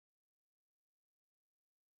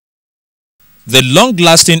The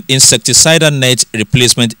long-lasting insecticidal net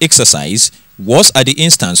replacement exercise was at the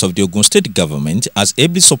instance of the Ogun State government as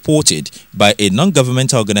ably supported by a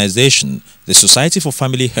non-governmental organization, the Society for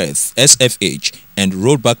Family Health (SFH) and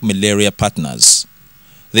Rollback Malaria Partners.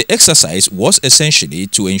 The exercise was essentially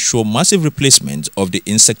to ensure massive replacement of the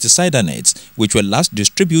insecticidal nets which were last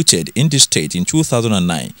distributed in the state in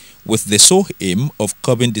 2009 with the sole aim of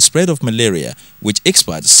curbing the spread of malaria, which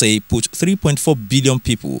experts say put 3.4 billion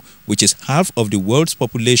people, which is half of the world's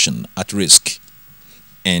population, at risk.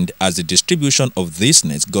 And as the distribution of these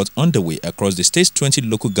nets got underway across the state's 20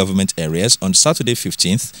 local government areas on Saturday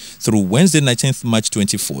 15th through Wednesday 19th March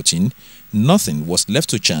 2014, nothing was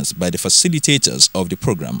left to chance by the facilitators of the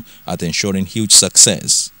program at ensuring huge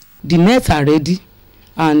success. The nets are ready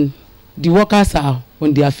and the workers are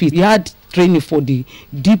on their feet. We had training for the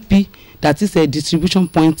DP, that is a distribution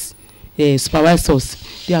point supervisors.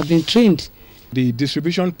 They have been trained. The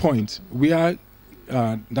distribution point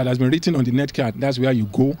that has been written on the net card, that's where you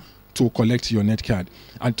go to collect your net card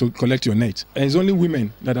and to collect your net. And it's only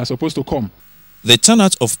women that are supposed to come. The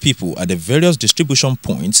turnout of people at the various distribution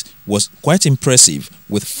points was quite impressive,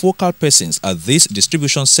 with focal persons at these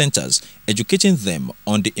distribution centers educating them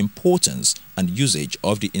on the importance and usage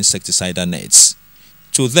of the insecticidal nets.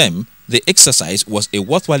 To them, the exercise was a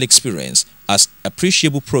worthwhile experience as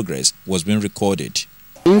appreciable progress was being recorded.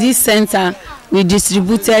 In this center, we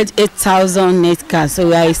distributed 8,000 net cards, so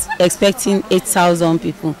we are expecting 8,000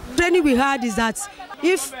 people. The training we had is that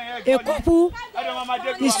if a couple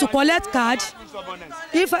is to collect card,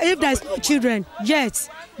 if there is no children yet,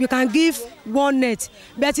 we can give one net.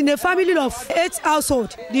 But in a family of 8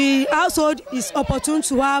 households, the household is opportune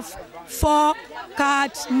to have 4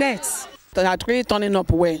 card nets. They are really turning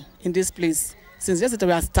up well in this place. Since yesterday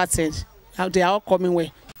we have started, they are all coming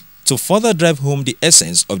well. To further drive home the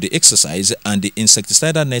essence of the exercise and the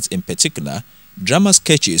insecticidal nets in particular, drama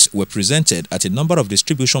sketches were presented at a number of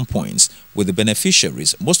distribution points with the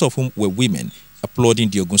beneficiaries, most of whom were women, applauding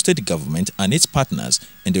the Ogun State government and its partners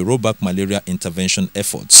in the rollback malaria intervention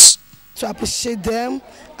efforts. To appreciate them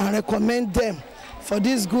and recommend them for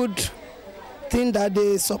this good thing that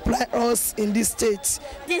they supply us in this state.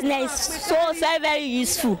 This net is so very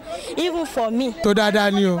useful, even for me.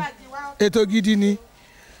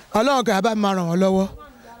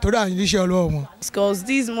 Because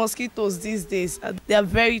these mosquitoes these days, they are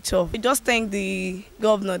very tough. I just thank the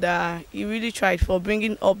governor that he really tried for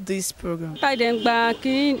bringing up this program. At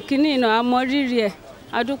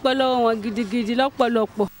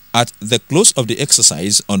the close of the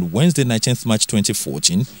exercise on Wednesday 19th March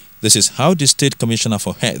 2014, this is how the State Commissioner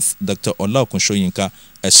for Health, Dr. Ogun,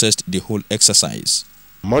 assessed the whole exercise.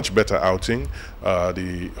 Much better outing.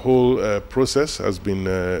 The whole process has been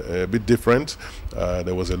a bit different.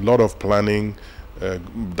 There was a lot of planning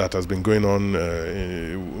that has been going on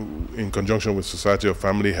in conjunction with Society of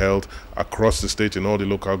Family Health across the state in all the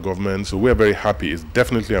local governments. So we are very happy. It's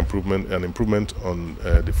definitely an improvement on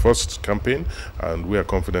the first campaign, and we are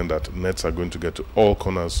confident that nets are going to get to all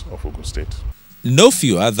corners of Ogun State. No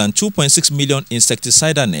fewer than 2.6 million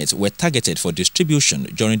insecticidal nets were targeted for distribution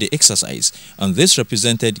during the exercise, and this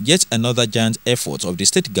represented yet another giant effort of the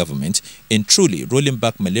state government in truly rolling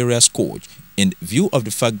back malaria scourge, in view of the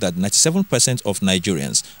fact that 97% of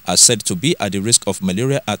Nigerians are said to be at the risk of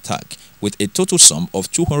malaria attack, with a total sum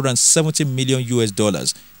of $270 million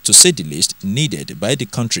to say the least needed by the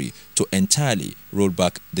country to entirely roll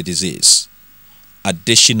back the disease.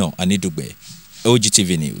 Adeshino Anidugbe,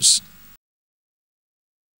 OGTV News.